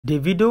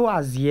Davido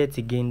has yet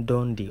again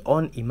done the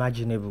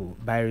unimaginable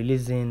by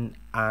releasing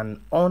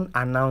an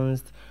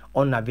unannounced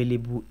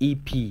Unavailable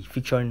EP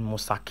featuring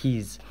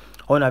Keys.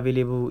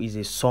 Unavailable is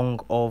a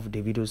song of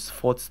Davido's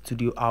fourth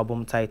studio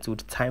album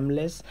titled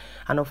Timeless,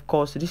 and of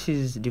course this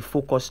is the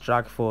focus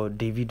track for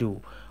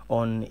Davido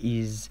on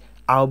his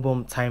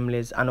album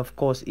Timeless, and of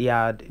course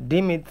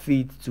they made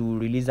fit to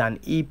release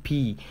an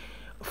EP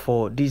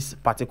for this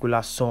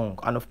particular song,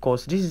 and of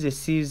course this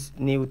is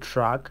a new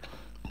track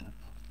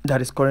that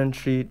is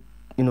currently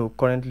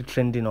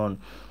trending on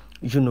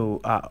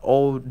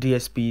all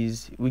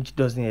DSPs, which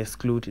doesn't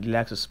exclude the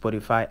likes of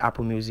Spotify,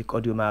 Apple Music,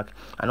 Audiomack,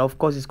 and of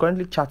course it's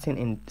currently charting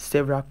in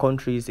several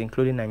countries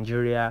including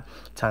Nigeria,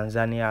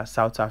 Tanzania,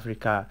 South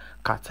Africa,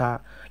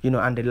 Qatar,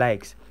 and the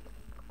likes.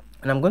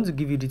 And I'm going to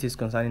give you details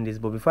concerning this,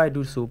 but before I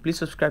do so, please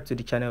subscribe to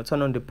the channel,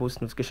 turn on the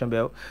post notification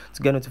bell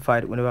to get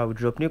notified whenever we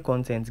drop new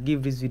content.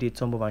 Give this video a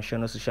thumb up and share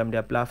on social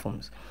media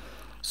platforms.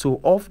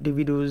 So, off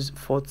Davido's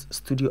fourth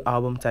studio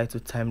album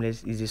titled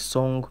Timeless is a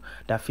song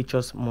that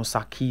features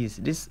Keys.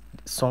 This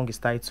song is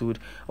titled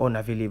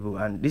Unavailable,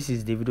 and this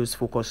is Davido's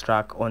focus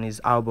track on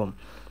his album.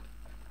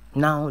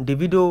 Now,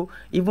 Davido,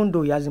 even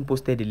though he hasn't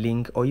posted a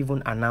link or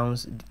even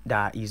announced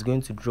that he's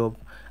going to drop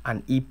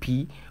an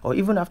EP, or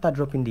even after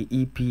dropping the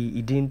EP,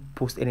 he didn't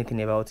post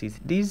anything about it.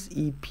 This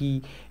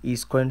EP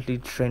is currently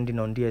trending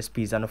on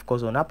DSPs, and of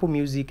course on Apple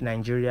Music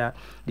Nigeria,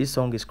 this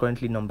song is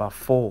currently number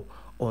 4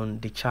 on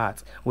the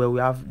chart, where we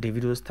have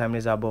Davido's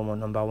Timeless album on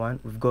number 1,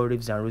 we've got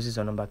Ribs and Roses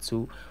on number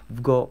 2,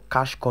 we've got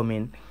Cash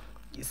Coming,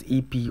 his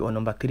EP on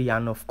number 3,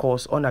 and of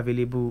course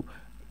Unavailable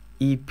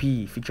EP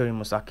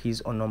featuring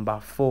Keys on number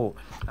 4.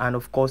 And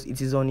of course it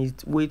is on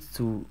its way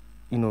to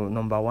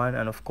number 1,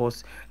 and of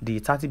course the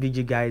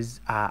 30BG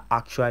guys are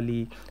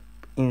actually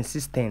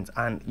insistent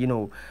and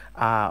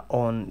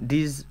on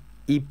this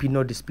EP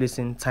not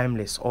displacing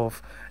Timeless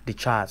off the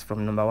charts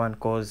from number 1,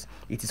 because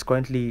it is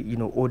currently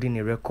holding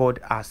a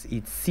record as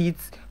it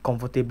sits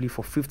comfortably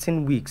for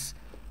 15 weeks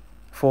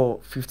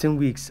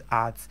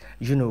at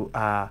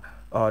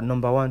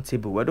number 1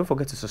 table. Well, don't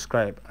forget to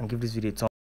subscribe and give this video a thumbs up.